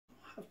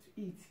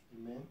to eat.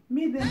 Amen.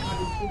 Meet them at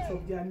the point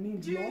of their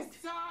need, Lord.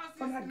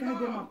 Father, guide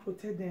them and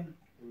protect them.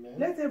 Amen.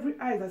 Let every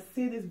eye that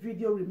see this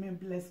video remain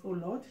blessed, oh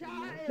Lord.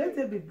 Amen. Let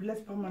them be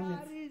blessed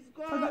permanent.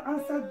 Father,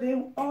 answer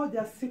them all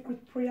their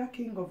secret prayer,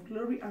 King of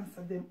glory.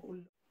 Answer them, oh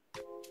Lord.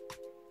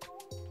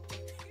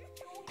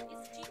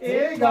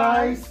 Hey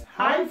guys,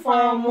 hi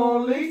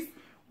families.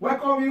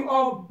 Welcome you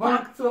all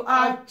back to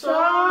our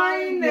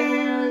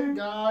channel.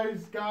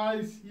 Guys,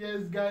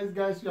 yes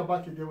guys, we are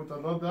back again with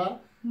another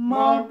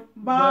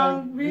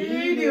Mukbang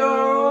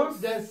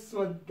videos. Guess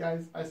what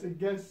guys, I say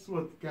guess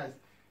what guys,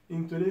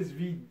 in today's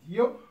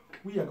video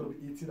we are going to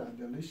be eating a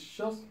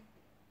delicious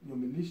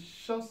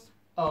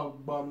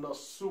ogbono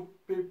soup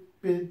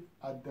pepe,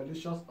 a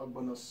delicious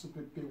ogbono soup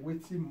pepe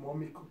waiting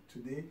mommy cooked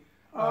today.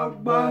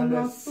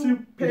 Ogbono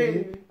soup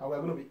pepe, and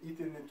we're going to be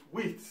eating it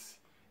with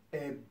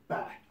a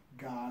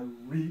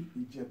gari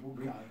Ijebu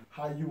gari.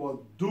 How you are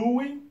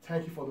doing?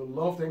 Thank you for the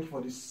love, thank you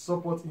for the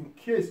support. In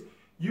case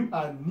you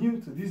are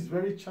new to this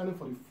very channel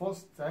for the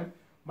first time,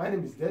 my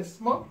name is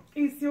Desmond.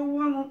 It's your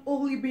one and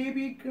only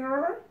baby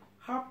girl,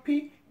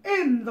 Happy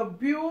in the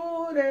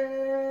building.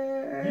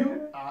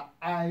 You are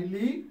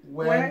highly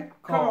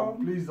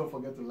welcome. Please don't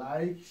forget to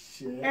like,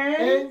 share,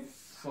 and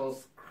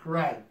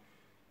subscribe.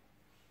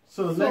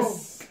 So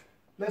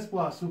let's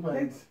pour our soup in.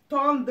 Let's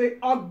turn the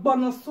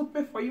ogbono soup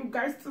for you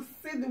guys to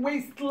see the way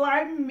it's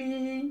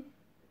slimy.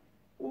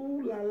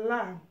 Ooh la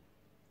la.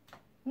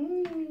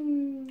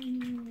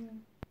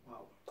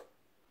 Wow.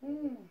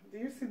 Do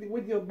you see the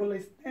way the ogbono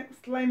is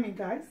slimy,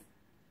 guys?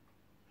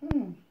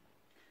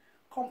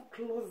 Come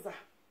closer.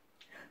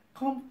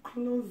 Come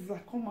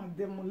closer. Come and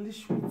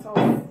demolish with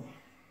us.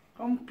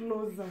 Come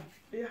closer.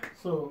 Yeah.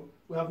 So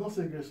we have not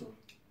said grace.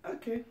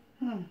 Okay.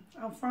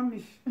 I'm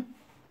famished.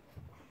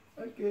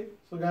 Okay.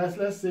 So guys,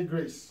 let's say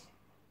grace.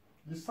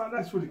 This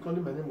food is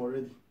calling my name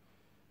already.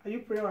 Are you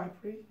praying or I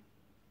pray?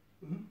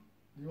 Do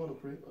you want to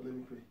pray or let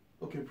me pray?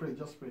 Okay, pray.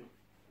 Just pray.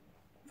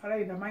 Father,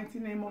 in the mighty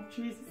name of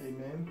Jesus.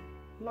 Amen.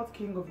 Lord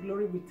King of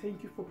glory, we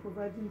thank you for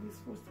providing this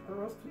food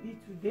for us to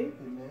eat today.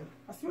 Amen.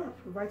 As you have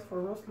provided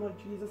for us, Lord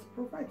Jesus,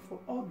 provide for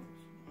all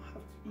those who have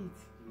to eat.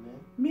 Amen.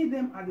 Meet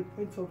them at the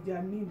point of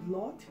their need,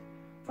 Lord.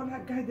 Father,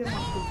 guide them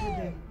and protect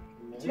them.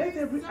 Amen. Let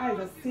every eye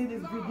that see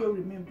this video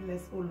remain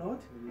blessed, oh Lord.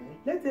 Amen.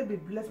 Let them be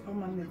blessed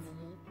permanent.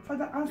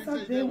 Father, answer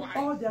them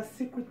all their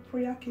secret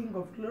prayer, King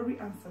of glory.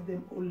 Answer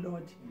them, oh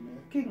Lord. Amen.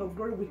 King of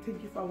glory, we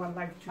thank you for our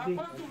life today.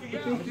 We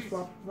thank you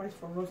for providing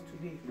for us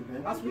today.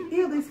 Amen. As we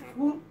eat this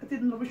food, let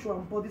it nourish our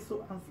body,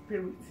 soul, and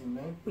spirit.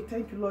 Amen. We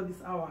thank you, Lord,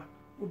 this hour.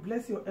 We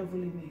bless your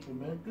heavenly name.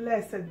 Amen.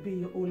 Blessed be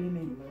your holy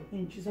name. Amen.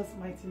 In Jesus'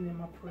 mighty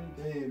name I pray.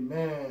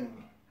 Amen.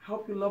 I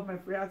hope you love my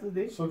prayer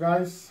today. So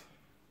guys,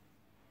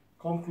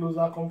 come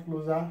closer.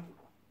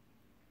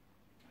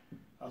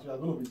 As we are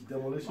going to be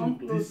demolishing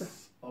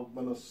this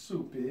ogbono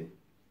soup.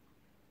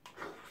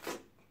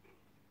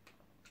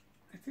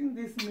 I think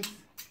this mix.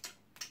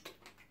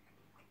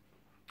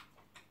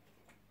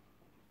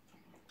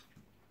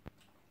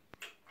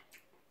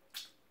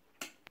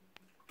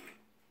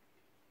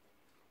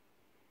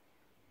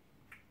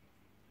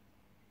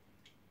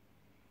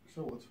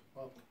 So what?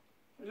 What?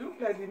 It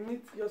looked like the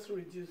meat just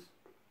reduced.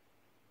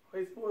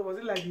 Or was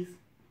it like this?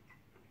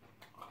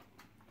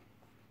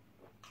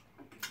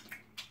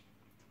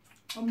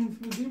 I mean,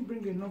 we didn't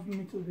bring enough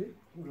meat today.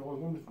 There was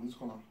no meat in this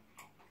corner.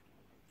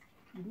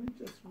 The meat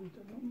just reduced,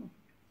 I don't know.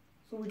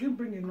 So we didn't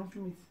bring enough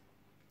meat.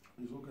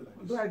 It's okay like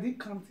Although this. I did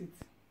count it.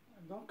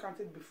 I don't count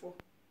it before.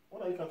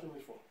 What are you counting me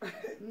for?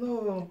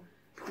 No,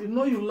 you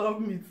know you love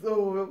meat,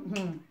 so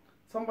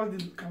somebody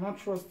cannot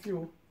trust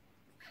you.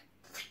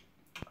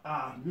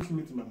 This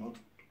meat in my mouth.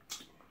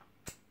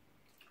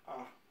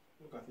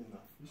 Look at it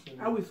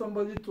now. How will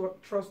somebody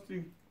trust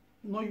you?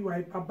 You know you are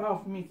a baba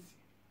of meat.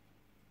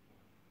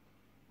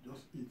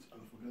 Just eat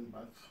and forget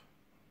about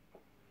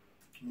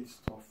meat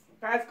stuff.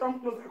 Guys, come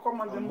closer,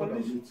 come and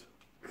demolish.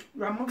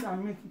 You are more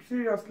than meat,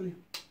 seriously.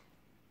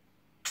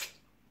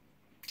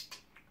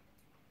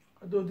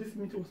 Although this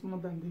meat was more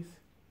than this.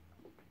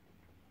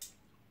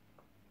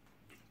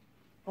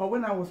 Or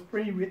when I was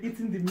praying, we were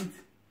eating the meat.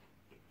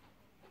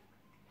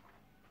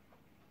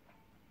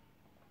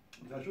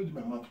 I showed you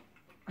my mouth.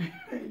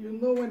 You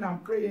know when I'm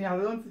praying,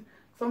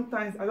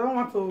 sometimes I don't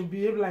want to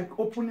behave like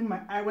opening my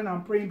eye when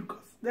I'm praying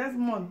because there's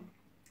more.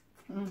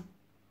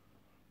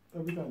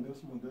 Every time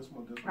there's more.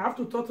 I have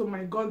to talk to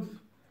my God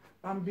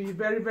and be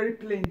very, very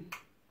plain.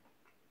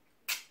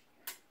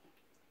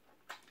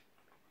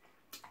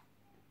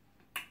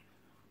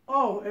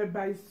 Oh,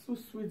 Eba is so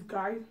sweet,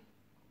 guys.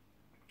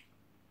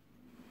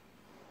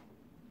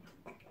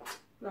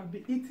 I'll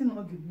be eating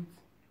all the meat.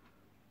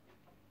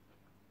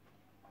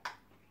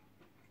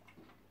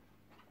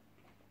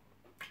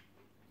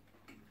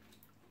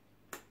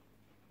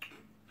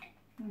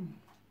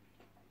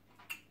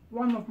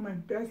 One of my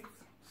best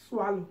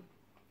swallow.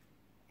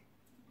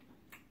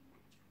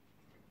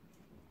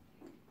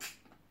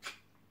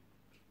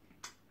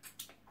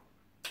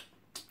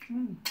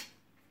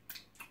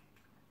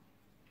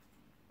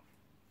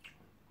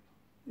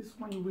 This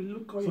When you will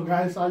look all So your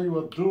guys, how you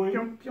are doing?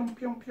 pium, pium,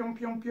 pium, pium,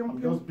 pium, pium,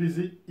 I'm pium. just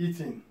busy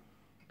eating.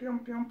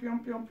 Pium, pium,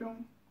 pium, pium, pium.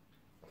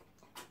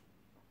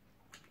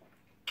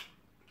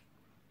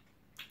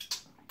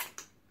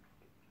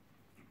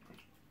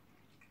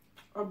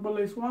 Ogbono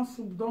is one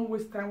soup. Don't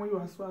waste time when you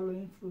are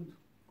swallowing food.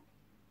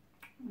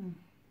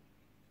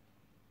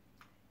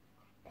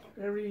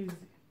 Very easy.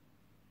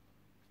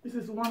 This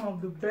is one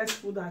of the best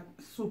food that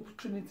soup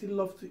Trinity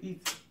loves to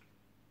eat.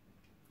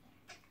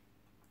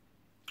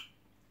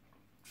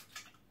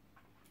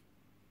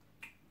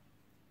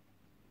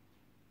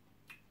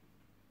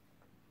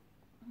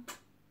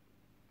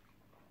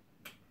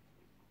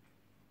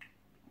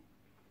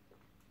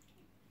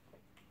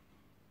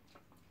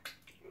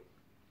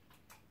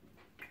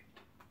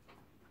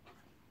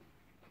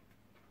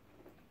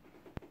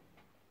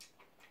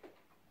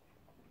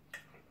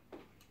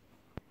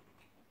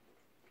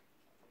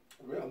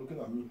 Why are you looking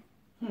at me?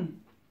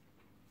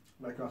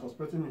 Like you are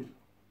suspecting me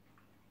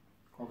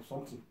of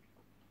something.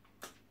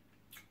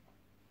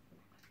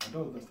 I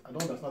don't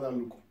understand that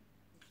look.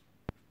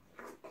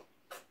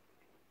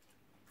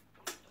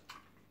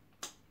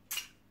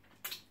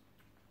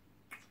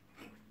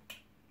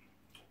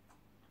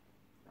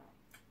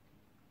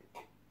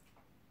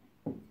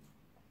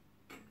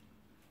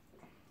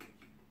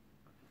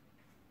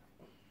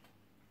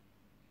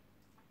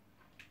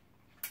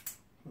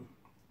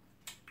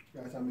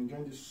 Guys, I'm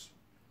enjoying this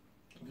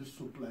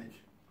soup like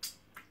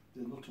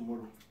there's no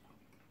tomorrow.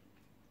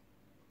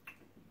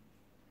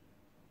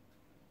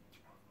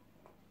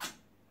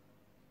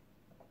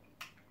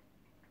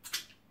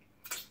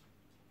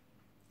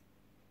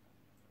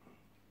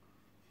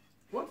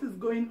 What is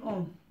going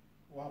on?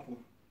 What happened?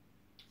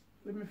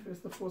 Let me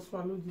first of all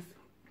swallow this.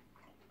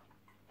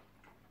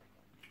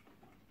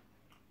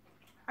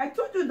 I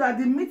told you that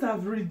the meat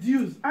has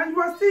reduced and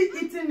you are still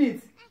eating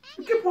it.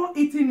 You keep on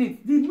eating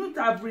it. The meat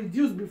has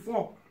reduced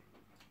before.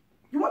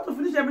 You want to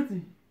finish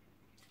everything?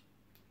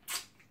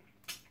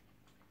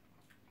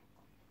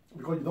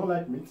 Because you don't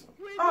like meat.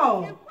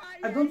 Oh,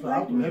 I don't So I have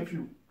like to meat. help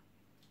you.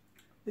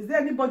 Is there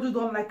anybody who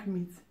don't like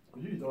meat?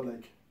 You don't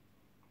like.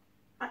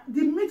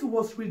 The meat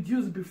was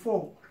reduced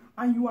before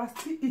and you are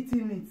still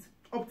eating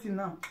it up till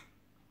now.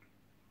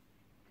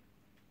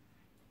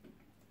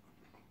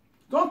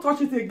 Don't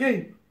touch it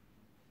again.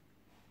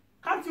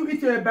 Can't you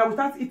eat your eba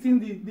without eating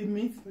the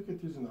meat? Take it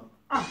easy now.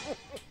 Ah.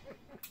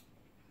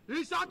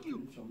 He shot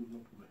you. Eat your meat, no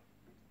problem.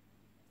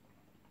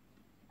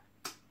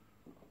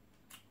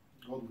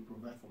 God will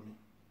provide for me.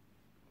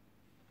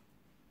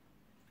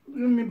 What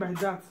do you mean by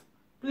that?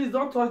 Please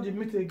don't touch the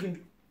meat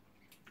again.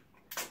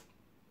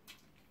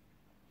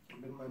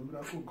 Then my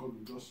miracle God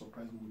will just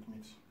surprise me with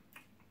meat.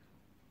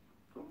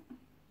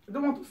 I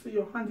don't want to see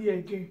your hand here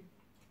again.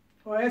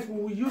 Or else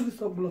we will use this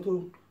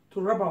ogbono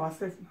to rub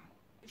ourselves now.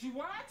 You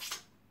what?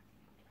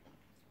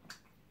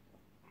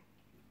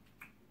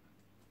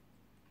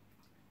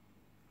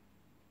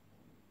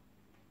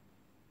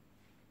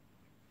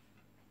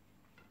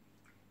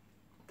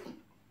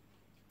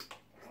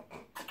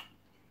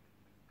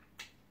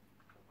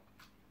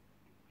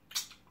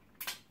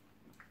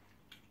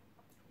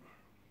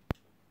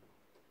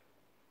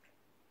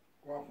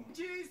 What happened?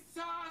 Jesus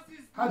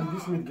is How did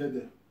this meat get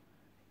there?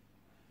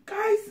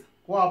 Guys,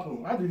 What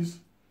happened? How did this?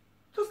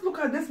 just look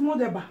at this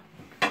modeba.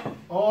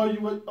 Or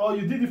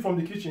you did it from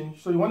the kitchen,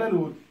 so you wanted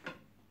to.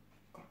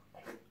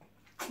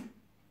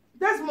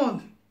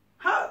 Desmond,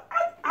 how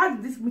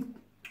did this meat?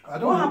 I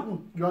don't What know.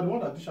 happened? You are the one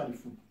that dished out the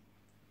food.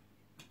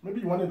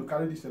 Maybe you wanted to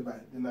carry this by,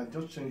 then I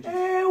just changed it.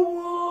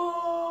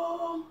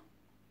 Ewo.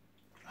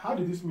 How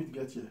did this meat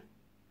get here?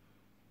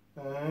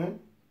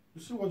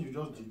 You see what you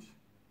just did?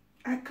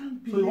 I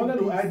can't believe So you wanted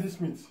to this. hide this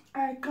meat?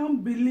 I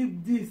can't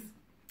believe this.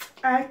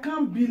 I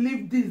can't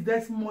believe this,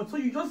 Desmond. So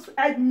you just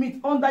hide meat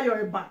under your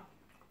eba.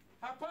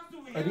 I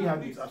didn't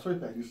have this. I saw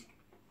it like this.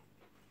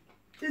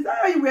 Is that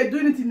how you were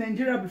doing it in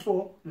Nigeria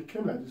before? It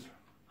came like this.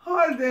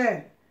 Hold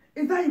there.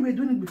 Is that how you were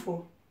doing it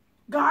before?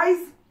 Guys,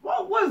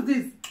 what was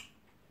this?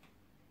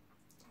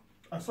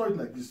 I saw it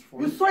like this.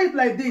 You saw it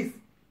like this.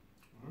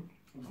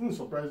 It's not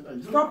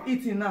surprised. Stop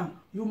eating now.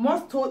 You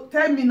must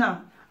tell me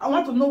now. I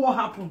want to know what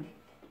happened.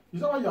 Is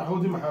that why you are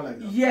holding my hand like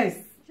that? Yes.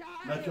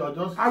 Like you are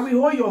just. I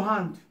will hold your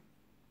hand.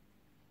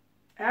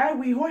 I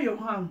will hold your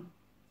hand.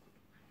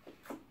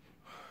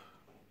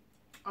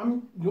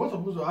 You were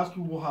supposed to ask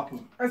you what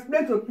happened.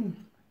 Explain to me.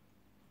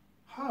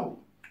 How?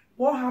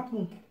 What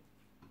happened?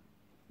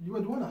 You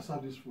were the one that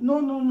served this food. No.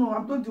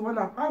 I'm not the one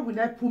that. How will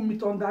I put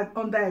meat under a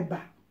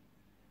bar?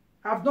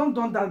 I've not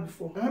done that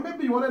before.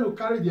 Maybe you wanted to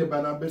carry the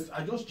banana best.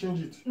 I just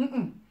changed it.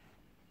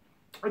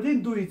 I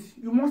didn't do it.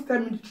 You must tell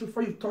me the truth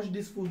before you touch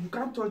this food. You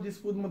can't touch this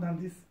food more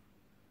than this.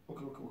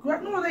 Okay.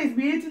 No wonder he's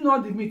been eating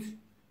all the meat.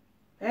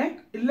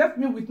 It left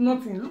me with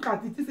nothing. Look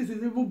at it. This is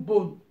his evil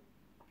bone.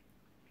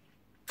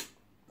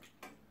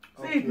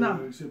 Say it now.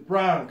 It's a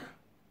prank.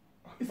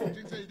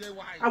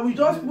 I will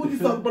just put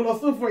this on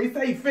Boloso for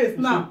inside your face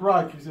now.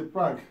 It's a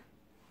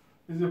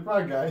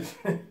prank, guys.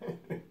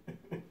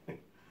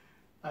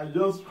 I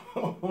just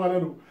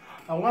wanted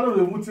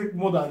to even take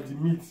more than the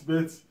meat,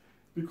 but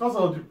because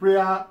of the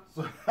prayer,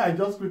 so I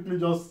just quickly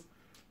just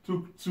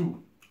took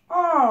 2.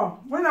 Oh,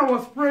 when I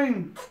was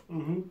praying.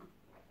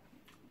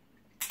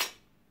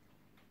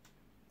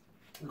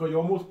 Because you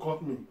almost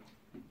caught me.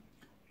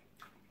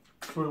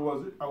 So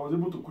I was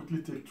able to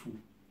quickly take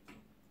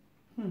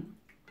 2.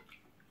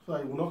 So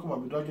I will not come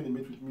and be dragging the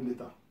meat with me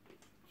later.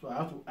 So I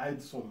have to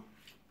hide some.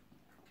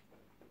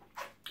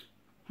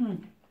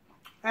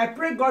 I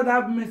pray God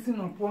have mercy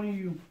upon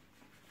you.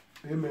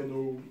 Amen.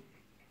 Oh.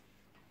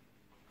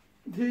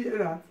 Do you hear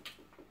that?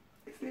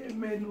 Say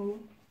amen. Oh.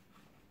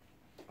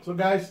 So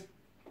guys,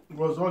 it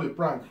was all a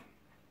prank.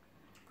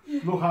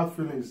 No hard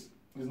feelings.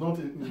 It's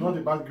not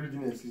about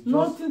greediness. It's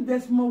nothing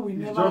Desmond will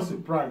never just do. A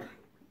prank.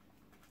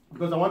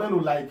 Because I wanted to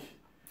like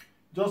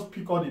just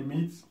pick all the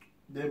meat.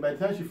 Then by the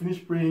time she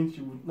finished praying,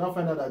 she would now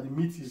find out that the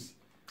meat is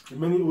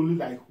remaining only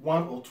like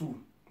 1 or 2.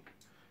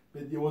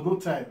 But there was no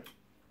time.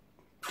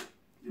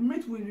 The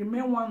meat will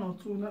remain 1 or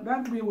 2.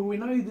 That means we will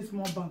not eat this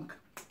small bank.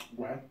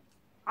 Why?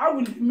 How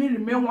will the meat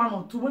remain 1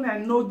 or 2 when I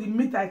know the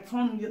meat I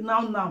turn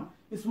now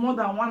is more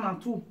than 1 and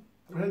 2?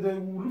 Well,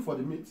 then we'll look for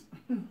the meat.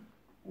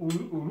 We'll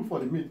look for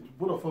the meat.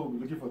 Both of us will be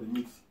looking for the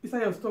meat.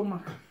 Inside your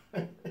stomach.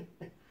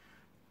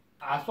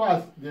 As far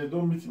as there's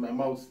no meat in my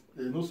mouth,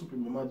 there's no soup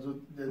in my mouth, so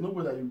there's no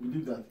way that you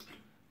believe that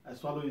I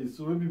swallow it.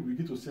 So maybe we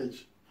begin to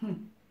search.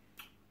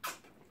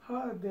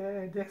 Oh,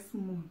 that's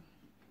small.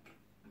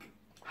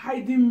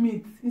 Hiding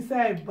meat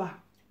inside a bar.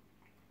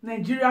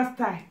 Nigeria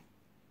style.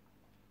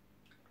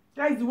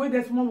 That is the way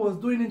Desmond was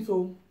doing it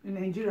so in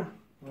Nigeria.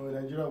 Well, in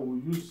Nigeria, we'll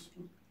use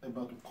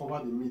about to cover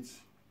the meat.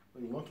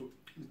 When you want to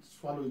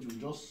swallow it, you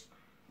just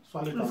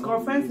swallow it. It's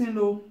confessing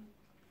though.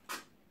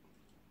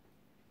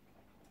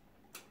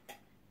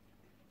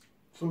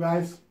 So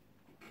guys,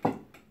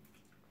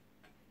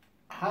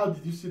 how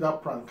did you see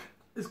that prank?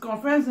 It's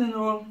confessing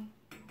though.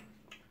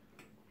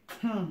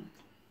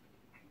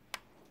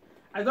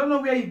 I don't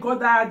know where you got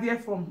that idea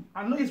from.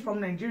 I know it's from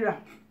Nigeria.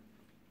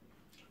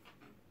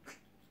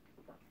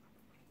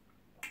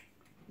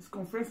 It's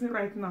confessing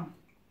right now.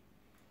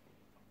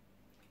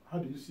 How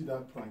do you see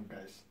that prank,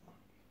 guys?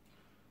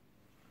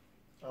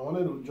 I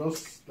wanted to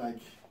just like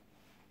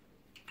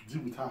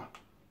deal with her.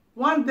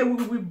 One day we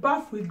will be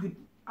bath with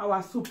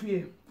our soup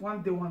here.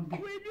 One day. Will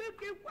you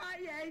keep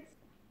quiet?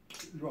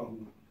 You are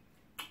who?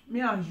 Me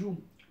and you.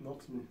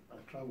 Not me. I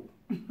travel.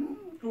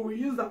 We will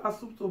use our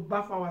soup to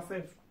bath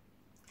ourselves.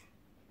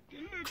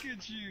 Look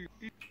at you.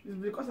 It's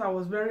because I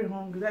was very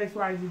hungry. That is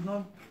why I did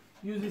not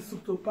use this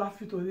soup to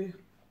bath you today.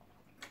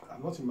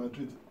 I'm not in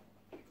Madrid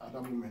at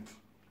that moment.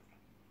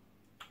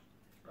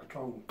 I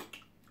travel.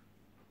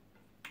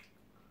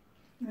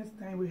 Next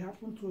time we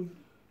happen to.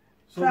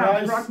 So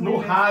guys, no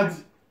hard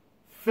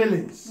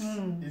feelings.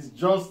 It's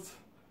just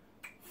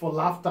for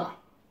laughter.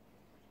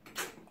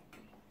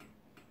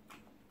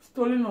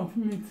 Stolen of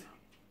meat.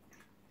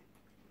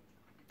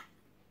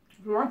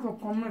 If you want to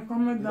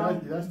comment down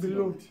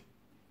below.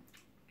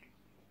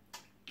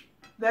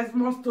 There's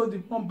more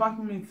story from back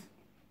meat.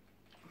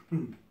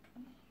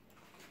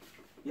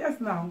 Yes,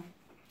 now.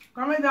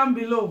 Comment down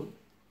below.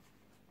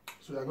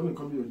 So you're going to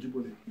come here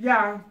Ojibole?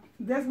 Yeah,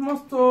 there's more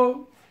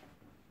story.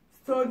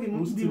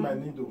 Who's still my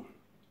needle?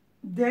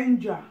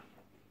 Danger.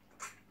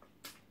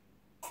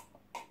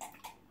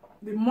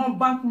 The more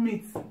back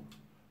meat.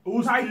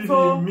 Who's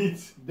still the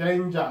meat?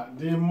 Danger.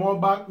 The more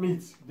back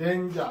meat.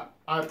 Danger.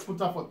 I put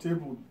her for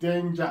table.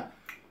 Danger.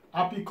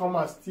 Happy come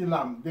and steal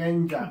am.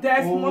 Danger.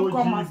 Desmond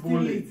come and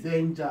steal it.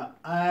 Danger.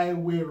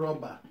 Highway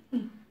robber.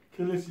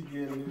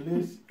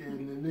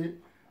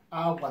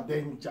 Our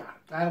danger.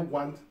 I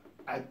 1,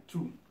 I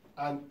 2,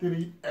 and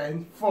 3,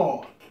 and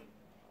 4.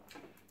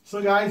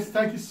 So guys,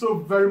 thank you so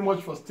very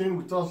much for staying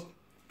with us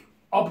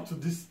up to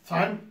this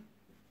time.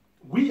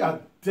 We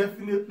are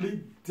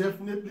definitely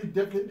going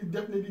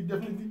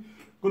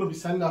to be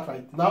signing out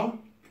right now.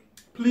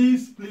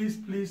 Please,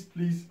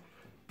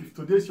 if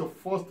today is your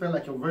first time,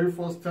 like your very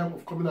first time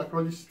of coming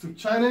across this YouTube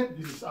channel,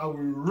 this is how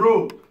we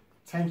roll.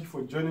 Thank you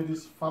for joining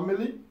this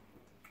family.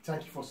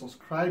 Thank you for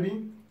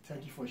subscribing.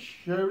 Thank you for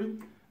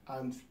sharing.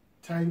 And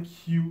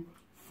thank you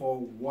for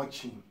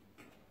watching.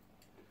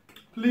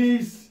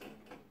 Please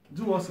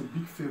do us a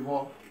big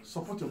favor.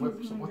 Support your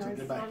web, support your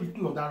game by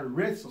hitting on that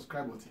red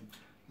subscribe button.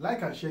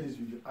 Like and share this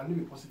video and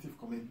leave a positive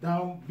comment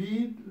down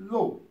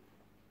below.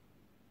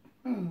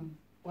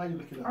 Why are you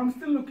looking at me? I'm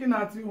still looking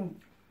at you.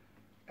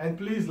 And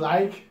please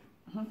like,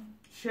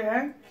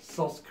 share,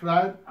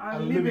 subscribe,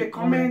 and leave a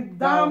comment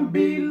down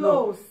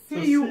below.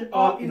 See you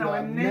all in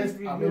our next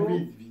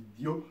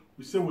video.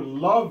 We say we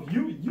love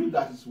you, you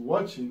that is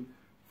watching.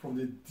 From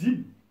the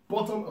deep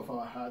bottom of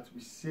our heart,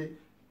 we say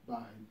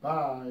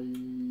bye-bye.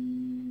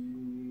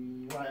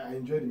 I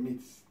enjoy the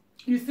meat.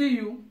 You see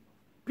you.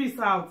 Peace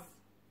out.